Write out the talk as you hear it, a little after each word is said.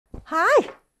Hi!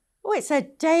 Oh, it's a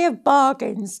day of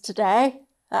bargains today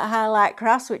at Highlight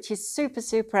Crafts, which is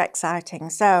super exciting.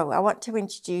 So I want to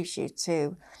introduce you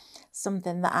to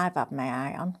something that I've had my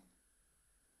eye on.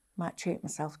 Might treat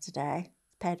myself today.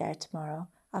 Payday tomorrow.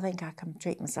 I think I can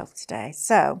treat myself today.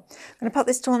 So I'm going to put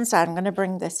this to one side. I'm going to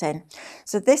bring this in.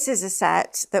 So this is a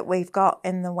set that we've got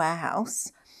in the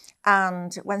warehouse.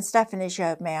 And when Stephanie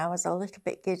showed me, I was a little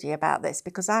bit giddy about this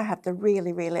because I have the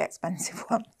really expensive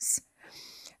ones.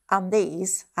 And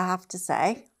these, I have to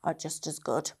say, are just as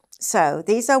good. So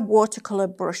these are watercolour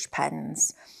brush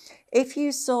pens. If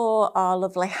you saw our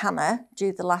lovely Hannah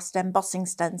do the last embossing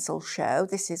stencil show,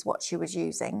 this is what she was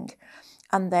using.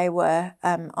 And they were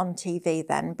on TV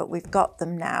then, but we've got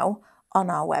them now on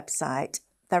our website.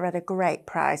 They're at a great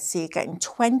price. So you're getting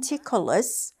 20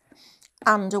 colours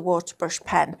and a water brush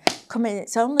pen. Come in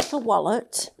its own little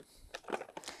wallet.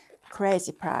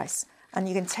 Crazy price. And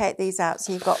you can take these out.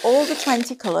 So you've got all the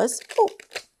 20 colours. Oh,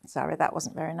 sorry, that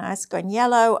wasn't very nice. Going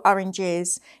yellow,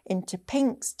 oranges, into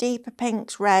pinks, deeper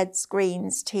pinks, reds,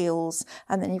 greens, teals,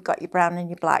 and then you've got your brown and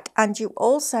your black. And you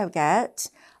also get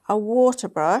a water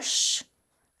brush.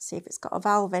 See if it's got a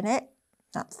valve in it.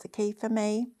 That's the key for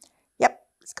me. Yep,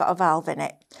 it's got a valve in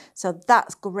it. So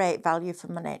that's great value for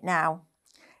money. Now,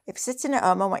 if you're sitting at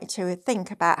home, I want you to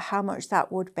think about how much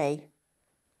that would be.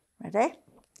 Ready?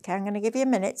 Okay, I'm going to give you a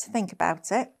minute to think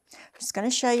about it. I'm just going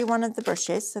to show you one of the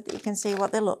brushes so that you can see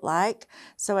what they look like.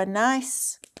 So a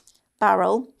nice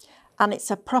barrel, and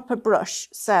it's a proper brush.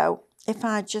 So if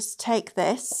I just take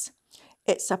this,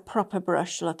 it's a proper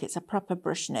brush. Look, it's a proper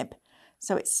brush nib.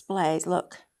 So it splays,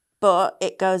 look, but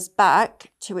it goes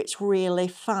back to its really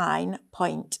fine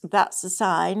point. That's a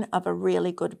sign of a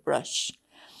really good brush.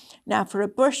 Now for a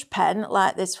brush pen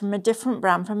like this from a different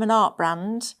brand, from an art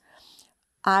brand,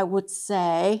 I would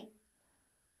say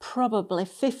probably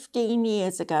 15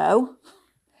 years ago,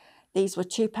 these were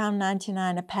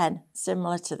 £2.99 a pen,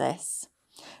 similar to this.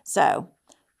 So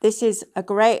this is a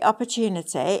great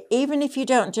opportunity, even if you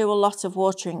don't do a lot of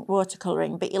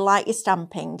watercolouring, but you like your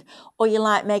stamping or you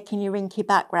like making your inky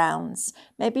backgrounds.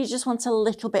 Maybe you just want a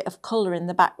little bit of colour in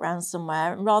the background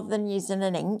somewhere, and rather than using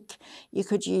an ink, you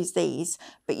could use these.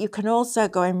 But you can also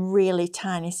go in really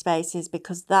tiny spaces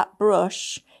because that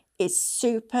brush is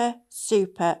super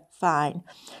fine.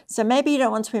 So maybe you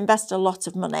don't want to invest a lot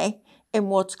of money in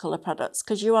watercolour products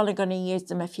because you're only going to use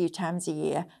them a few times a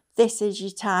year. This is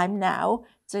your time now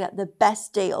to get the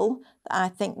best deal that I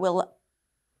think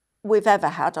we've ever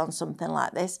had on something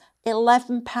like this.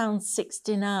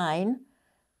 £11.69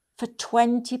 for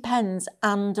 20 pens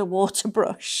and a water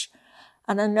brush.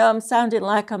 And I know I'm sounding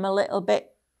like I'm a little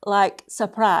bit like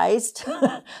surprised,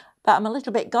 but I'm a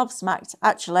little bit gobsmacked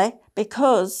actually,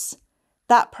 because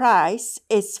that price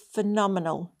is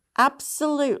phenomenal.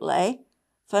 Absolutely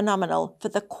phenomenal. For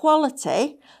the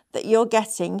quality that you're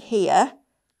getting here,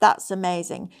 that's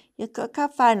amazing. Look how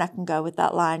fine I can go with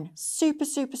that line. Super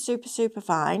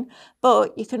fine.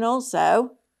 But you can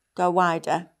also go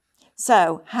wider.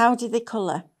 So how do they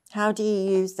colour? How do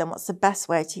you use them? What's the best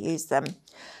way to use them?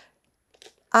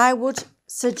 I would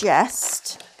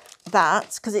suggest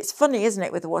that, because it's funny, isn't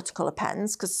it, with the watercolour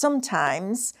pens, because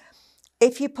sometimes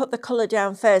if you put the colour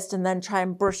down first and then try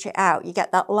and brush it out, you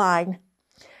get that line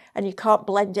and you can't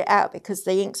blend it out because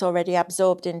the ink's already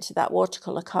absorbed into that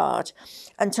watercolour card.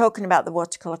 And talking about the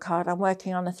watercolour card, I'm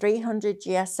working on a 300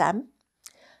 GSM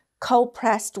cold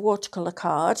pressed watercolour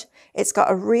card. It's got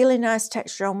a really nice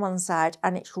texture on one side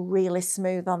and it's really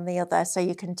smooth on the other, so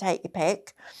you can take your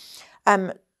pick.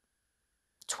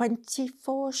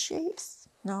 24 sheets?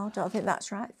 No, I don't think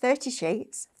that's right. 30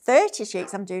 sheets. 30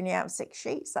 sheets. I'm doing it out of 6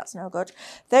 sheets. That's no good.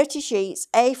 30 sheets,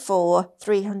 A4,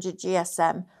 300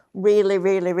 GSM.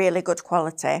 Really good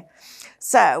quality.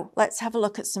 So let's have a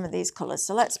look at some of these colours.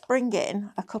 So let's bring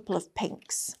in a couple of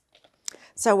pinks.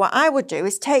 So what I would do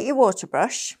is take your water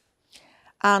brush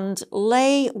and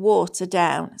lay water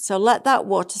down. So let that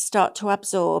water start to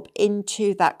absorb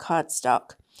into that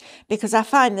cardstock. Because I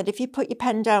find that if you put your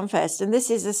pen down first, and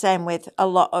this is the same with a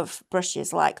lot of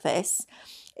brushes like this,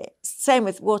 same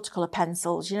with watercolour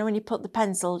pencils, you know, when you put the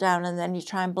pencil down and then you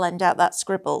try and blend out that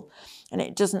scribble, and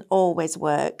it doesn't always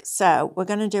work. So we're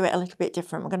going to do it a little bit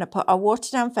different. We're going to put our water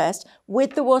down first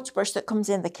with the water brush that comes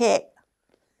in the kit.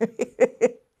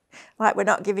 Like we're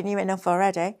not giving you enough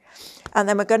already. And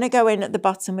then we're going to go in at the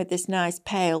bottom with this nice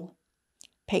pale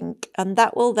pink, and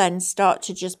that will then start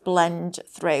to just blend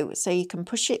through. So you can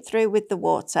push it through with the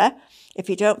water. If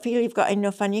you don't feel you've got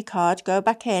enough on your card, go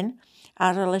back in,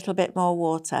 add a little bit more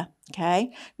water.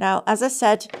 Okay. Now, as I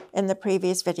said in the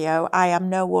previous video, I am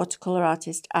no watercolour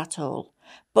artist at all.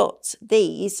 but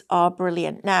these are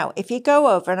brilliant. Now, if you go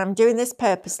over, and I'm doing this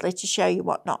purposely to show you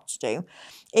what not to do,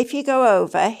 if you go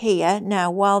over here now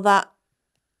while that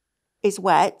is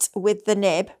wet with the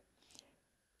nib,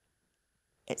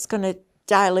 it's going to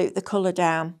dilute the colour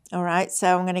down. All right,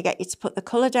 so I'm going to get you to put the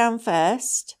colour down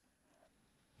first.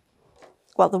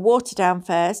 Well, the water down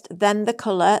first, then the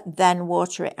colour, then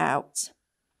water it out.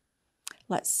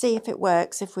 Let's see if it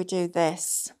works if we do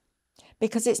this.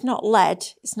 Because it's not lead,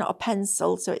 it's not a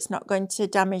pencil, so it's not going to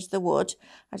damage the wood.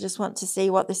 I just want to see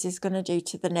what this is going to do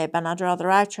to the nib, and I'd rather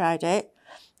I tried it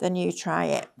than you try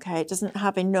it. Okay, it doesn't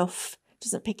have enough,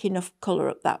 doesn't pick enough colour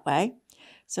up that way.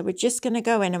 So we're just going to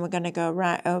go in and we're going to go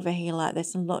right over here like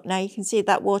this. And look, now you can see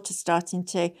that water starting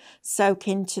to soak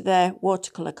into the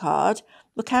watercolour card.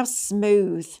 Look how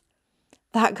smooth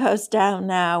that goes down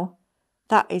now.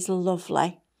 That is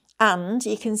lovely. And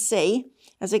you can see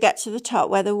as we get to the top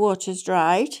where the water's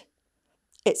dried,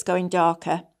 it's going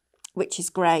darker, which is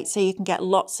great. So you can get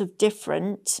lots of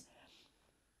different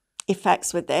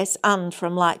effects with this, and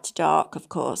from light to dark, of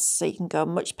course. So you can go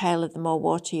much paler the more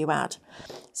water you add.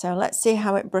 So let's see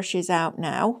how it brushes out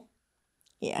now.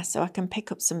 Yeah, so I can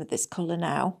pick up some of this colour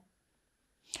now.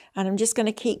 And I'm just going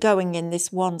to keep going in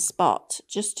this one spot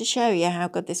just to show you how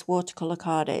good this watercolour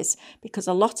card is, because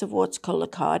a lot of watercolour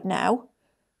card now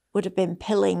would have been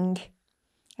pilling,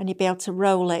 and you'd be able to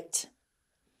roll it.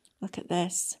 Look at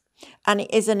this. And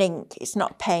it is an ink. It's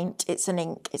not paint, it's an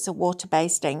ink. It's a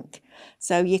water-based ink.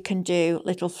 So you can do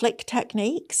little flick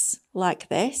techniques like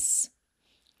this.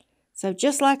 So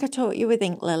just like I taught you with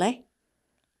Ink Lily,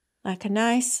 like a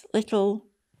nice little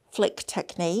flick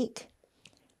technique.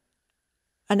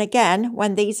 And again,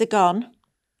 when these are gone,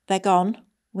 they're gone.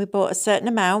 We bought a certain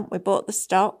amount, we bought the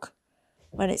stock.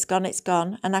 When it's gone, it's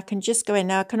gone. And I can just go in.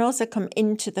 Now, I can also come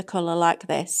into the colour like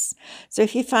this. So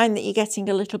if you find that you're getting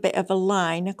a little bit of a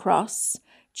line across,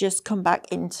 just come back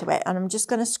into it. And I'm just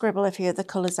going to scribble a few of the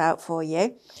colours out for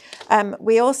you.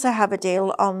 We also have a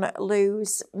deal on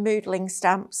Lou's Moodling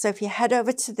stamps. So if you head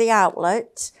over to the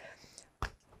outlet,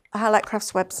 Highlight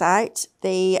Crafts website,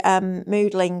 the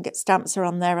Moodling stamps are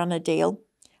on there on a deal.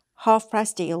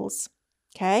 Half-price deals.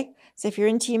 Okay, so if you're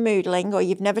into your moodling, or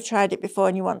you've never tried it before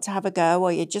and you want to have a go,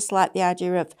 or you just like the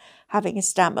idea of having a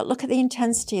stamp, but look at the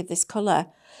intensity of this colour.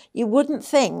 You wouldn't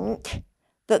think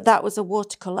that that was a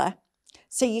watercolour.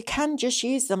 So you can just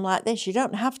use them like this. You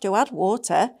don't have to add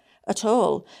water at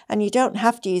all, and you don't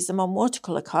have to use them on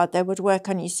watercolour card. They would work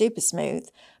on your super smooth,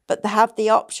 but they have the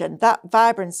option. That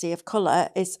vibrancy of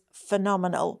colour is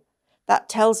phenomenal. That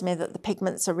tells me that the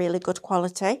pigments are really good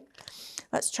quality.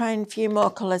 Let's try a few more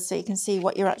colours so you can see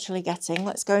what you're actually getting.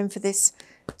 Let's go in for this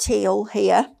teal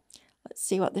here. Let's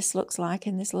see what this looks like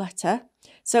in this letter.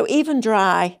 So even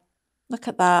dry, look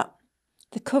at that.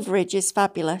 The coverage is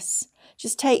fabulous.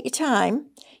 Just take your time.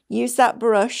 Use that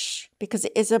brush because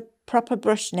it is a proper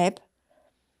brush nib.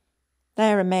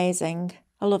 They're amazing.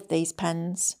 I love these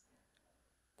pens.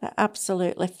 They're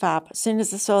absolutely fab. As soon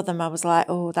as I saw them, I was like,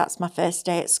 oh, that's my first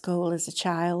day at school as a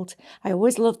child. I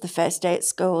always loved the first day at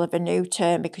school of a new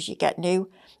term because you get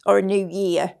new, or a new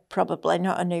year, probably,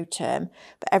 not a new term,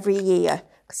 but every year,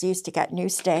 because you used to get new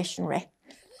stationery.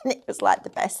 And it was like the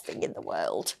best thing in the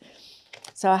world.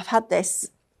 So I've had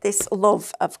this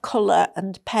love of colour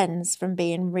and pens from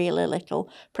being really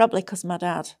little, probably because my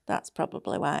dad, that's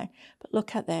probably why. But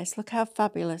look at this, look how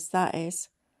fabulous that is.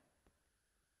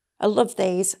 I love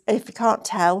these, if you can't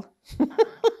tell.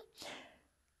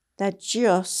 They're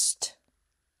just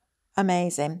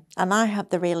amazing. And I have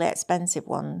the really expensive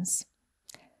ones.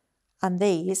 And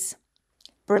these,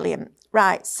 brilliant.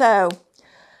 Right, so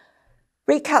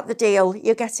recap the deal.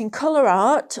 You're getting Colour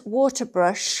Art water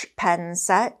brush pen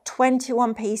set,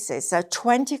 21 pieces. So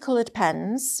 20 coloured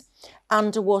pens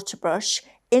and a water brush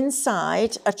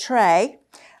inside a tray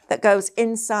that goes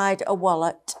inside a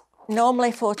wallet.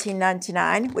 Normally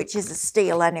 $14.99, which is a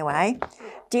steal anyway.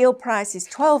 Deal price is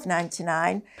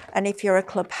 $12.99, and if you're a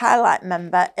Club Highlight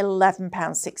member,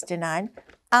 £11.69,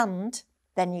 and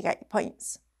then you get your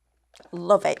points.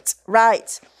 Love it.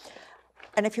 Right,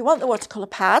 and if you want the watercolour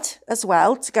pad as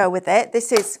well to go with it,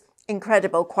 this is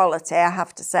incredible quality, I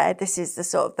have to say. This is the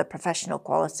sort of the professional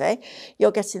quality.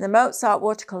 You're getting the Mozart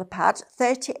watercolour pad,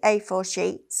 30 A4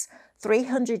 sheets,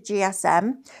 300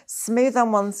 GSM, smooth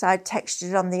on one side,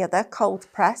 textured on the other, cold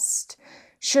pressed.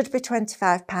 Should be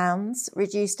 £25,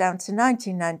 reduced down to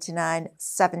 $19.99,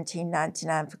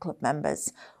 $17.99 for club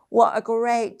members. What a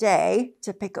great day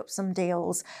to pick up some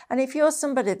deals. And if you're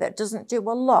somebody that doesn't do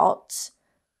a lot,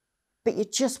 but you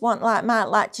just might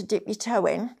like to dip your toe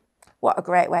in, what a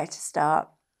great way to start.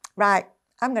 Right,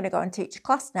 I'm going to go and teach a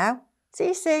class now. See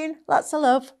you soon. Lots of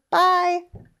love. Bye.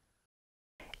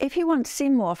 If you want to see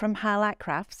more from Highlight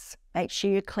Crafts, make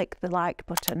sure you click the like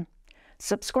button.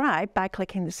 Subscribe by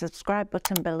clicking the subscribe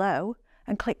button below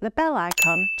and click the bell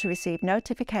icon to receive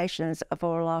notifications of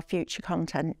all our future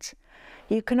content.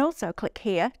 You can also click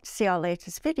here to see our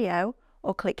latest video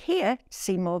or click here to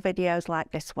see more videos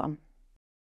like this one.